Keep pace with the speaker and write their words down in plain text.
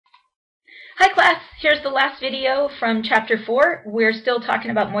Hi class, here's the last video from chapter 4. We're still talking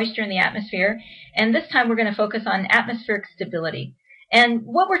about moisture in the atmosphere, and this time we're going to focus on atmospheric stability. And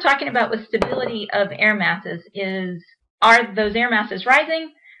what we're talking about with stability of air masses is, are those air masses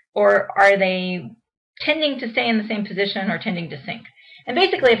rising, or are they tending to stay in the same position or tending to sink? And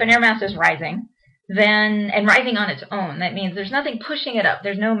basically, if an air mass is rising, and rising on its own, that means there's nothing pushing it up.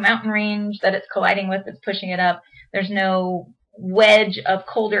 There's no mountain range that it's colliding with that's pushing it up. There's no wedge of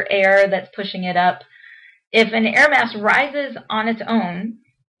colder air that's pushing it up. If an air mass rises on its own,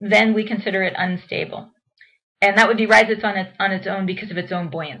 then we consider it unstable. And that would be rises on its own because of its own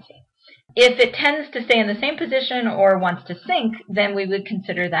buoyancy. If it tends to stay in the same position or wants to sink, then we would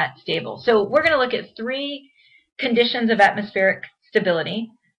consider that stable. So we're going to look at three conditions of atmospheric stability: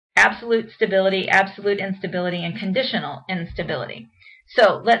 absolute stability, absolute instability, and conditional instability.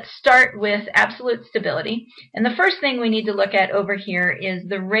 So let's start with absolute stability. And the first thing we need to look at over here is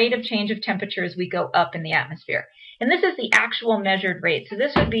the rate of change of temperature as we go up in the atmosphere. And this is the actual measured rate. So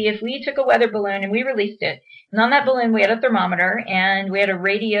this would be if we took a weather balloon and we released it. And on that balloon we had a thermometer and we had a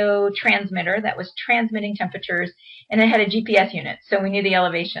radio transmitter that was transmitting temperatures, and it had a GPS unit, so we knew the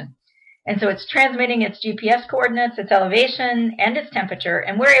elevation. And so it's transmitting its GPS coordinates, its elevation, and its temperature,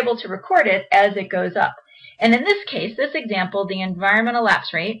 and we're able to record it as it goes up. And in this case, this example, the environmental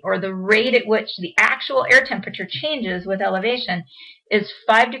lapse rate, or the rate at which the actual air temperature changes with elevation, is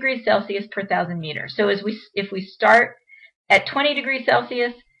 5 degrees Celsius per 1,000 meters. So if we start at 20 degrees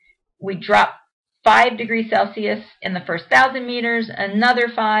Celsius, we drop 5 degrees Celsius in the first 1,000 meters, another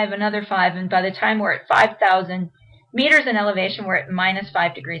 5, and by the time we're at 5,000 meters in elevation, we're at minus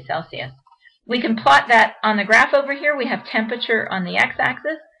 5 degrees Celsius. We can plot that on the graph over here. We have temperature on the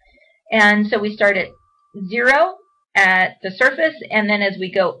x-axis, and so we start at 0 at the surface, and then as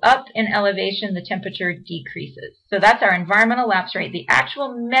we go up in elevation, the temperature decreases. So that's our environmental lapse rate, the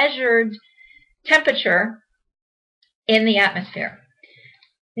actual measured temperature in the atmosphere.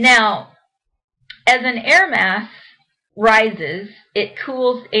 Now, as an air mass rises, it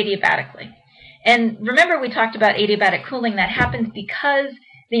cools adiabatically. And remember, we talked about adiabatic cooling. That happens because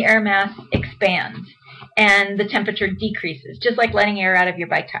the air mass expands and the temperature decreases, just like letting air out of your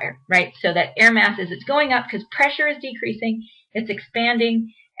bike tire, right? So that air mass, as it's going up, because pressure is decreasing, it's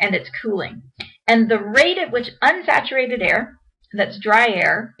expanding, and it's cooling. And the rate at which unsaturated air, that's dry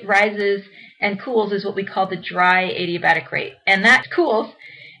air, rises and cools is what we call the dry adiabatic rate. And that cools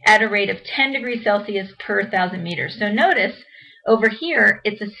at a rate of 10 degrees Celsius per 1,000 meters. So notice over here,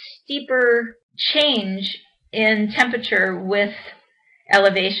 it's a steeper change in temperature with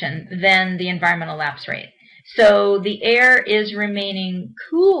elevation than the environmental lapse rate. So the air is remaining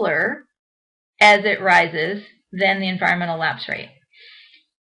cooler as it rises than the environmental lapse rate.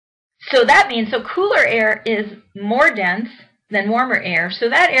 So that means, cooler air is more dense than warmer air, so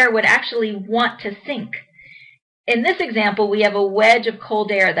that air would actually want to sink. In this example, we have a wedge of cold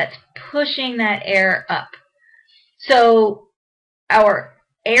air that's pushing that air up. So our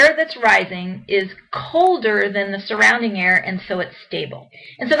air that's rising is colder than the surrounding air, and so it's stable.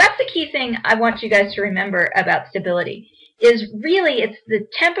 And so that's the key thing I want you guys to remember about stability, is really it's the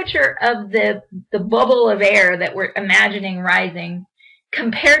temperature of the bubble of air that we're imagining rising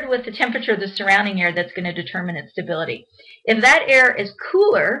compared with the temperature of the surrounding air that's going to determine its stability. If that air is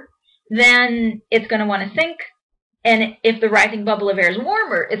cooler, then it's going to want to sink, and if the rising bubble of air is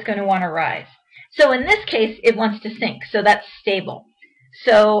warmer, it's going to want to rise. So in this case, it wants to sink, so that's stable.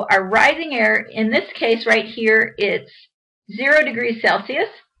 So our rising air, in this case right here, it's 0 degrees Celsius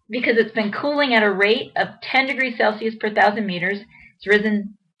because it's been cooling at a rate of 10 degrees Celsius per 1,000 meters. It's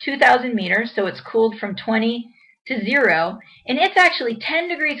risen 2,000 meters, so it's cooled from 20 to 0. And it's actually 10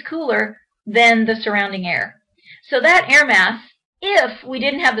 degrees cooler than the surrounding air. So that air mass, if we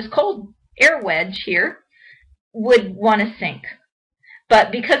didn't have this cold air wedge here, would want to sink.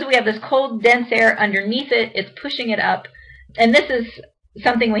 But because we have this cold, dense air underneath it, it's pushing it up. And this is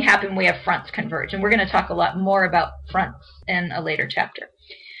something we have fronts converge, and we're going to talk a lot more about fronts in a later chapter.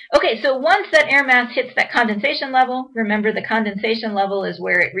 Okay, so once that air mass hits that condensation level, remember the condensation level is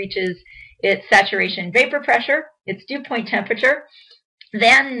where it reaches its saturation vapor pressure, its dew point temperature,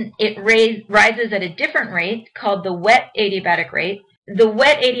 then it rises at a different rate called the wet adiabatic rate. The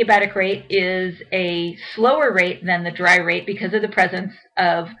wet adiabatic rate is a slower rate than the dry rate because of the presence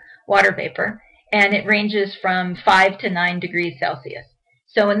of water vapor, and it ranges from 5 to 9 degrees Celsius.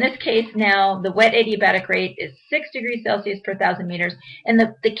 So in this case now, the wet adiabatic rate is 6 degrees Celsius per 1,000 meters. And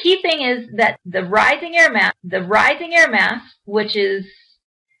the key thing is that the rising air mass, which is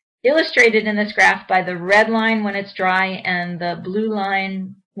illustrated in this graph by the red line when it's dry and the blue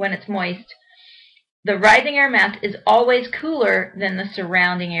line when it's moist, the rising air mass is always cooler than the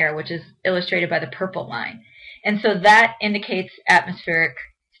surrounding air, which is illustrated by the purple line. And so that indicates atmospheric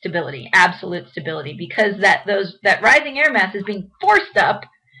stability, absolute stability, because that rising air mass is being forced up,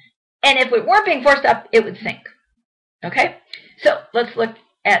 and if it weren't being forced up, it would sink. Okay? So let's look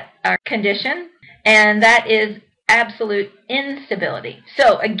at our condition, and that is absolute instability.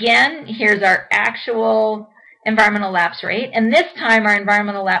 So again, here's our actual environmental lapse rate, and this time our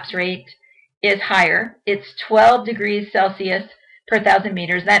environmental lapse rate is higher. It's 12 degrees Celsius per 1,000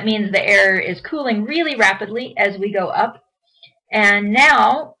 meters. That means the air is cooling really rapidly as we go up. And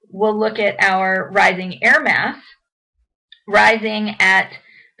now we'll look at our rising air mass, rising at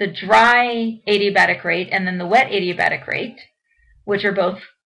the dry adiabatic rate and then the wet adiabatic rate, which are both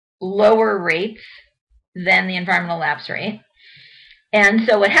lower rates than the environmental lapse rate. And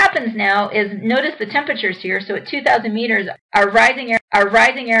so what happens now is, notice the temperatures here. So at 2,000 meters, our rising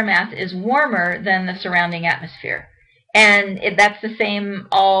air mass is warmer than the surrounding atmosphere. And that's the same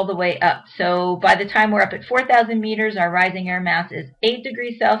all the way up. So by the time we're up at 4,000 meters, our rising air mass is 8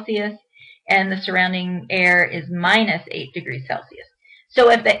 degrees Celsius, and the surrounding air is minus 8 degrees Celsius.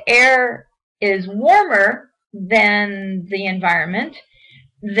 So if the air is warmer than the environment,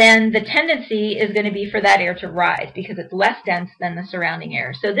 then the tendency is going to be for that air to rise because it's less dense than the surrounding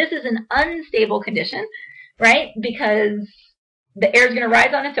air. So this is an unstable condition, right? Because the air is going to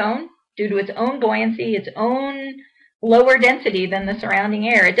rise on its own due to its own buoyancy, its own lower density than the surrounding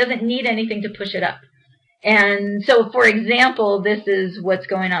air. It doesn't need anything to push it up. And so, for example, this is what's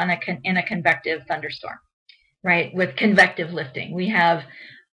going on in a convective thunderstorm, right? With convective lifting. We have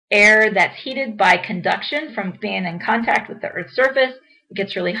air that's heated by conduction from being in contact with the Earth's surface. It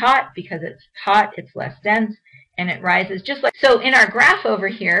gets really hot. Because it's hot, it's less dense, and it rises just like so. In our graph over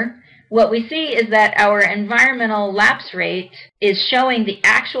here, what we see is that our environmental lapse rate is showing the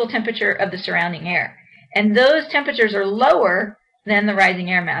actual temperature of the surrounding air. And those temperatures are lower than the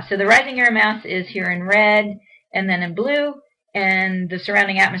rising air mass. So the rising air mass is here in red and then in blue, and the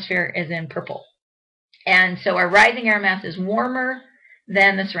surrounding atmosphere is in purple. And so our rising air mass is warmer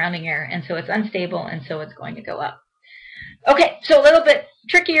than the surrounding air, and so it's unstable, and so it's going to go up. Okay, so a little bit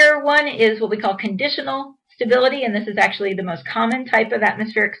trickier one is what we call conditional stability, and this is actually the most common type of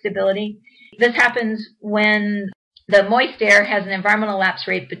atmospheric stability. This happens when the moist air has an environmental lapse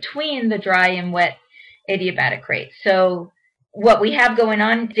rate between the dry and wet adiabatic rates. So what we have going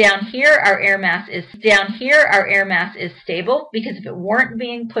on down here, our air mass is stable, because if it weren't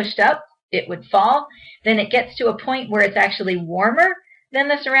being pushed up, it would fall. Then it gets to a point where it's actually warmer than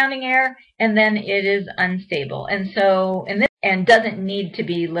the surrounding air, and then it is unstable. And so, and doesn't need to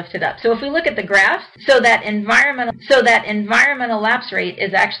be lifted up. So if we look at the graphs, so that environmental lapse rate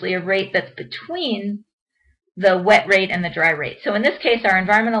is actually a rate that's between the wet rate and the dry rate. So in this case, our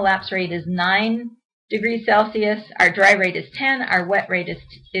environmental lapse rate is 9 degrees Celsius, our dry rate is 10, our wet rate is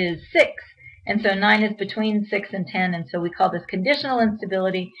 6. And so 9 is between 6 and 10, and so we call this conditional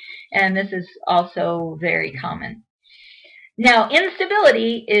instability, and this is also very common. Now,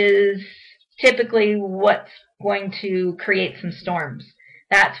 instability is typically what's going to create some storms.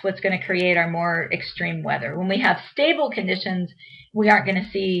 That's what's going to create our more extreme weather. When we have stable conditions, we aren't going to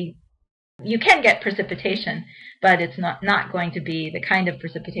see, you can get precipitation, but it's not going to be the kind of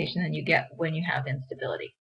precipitation that you get when you have instability.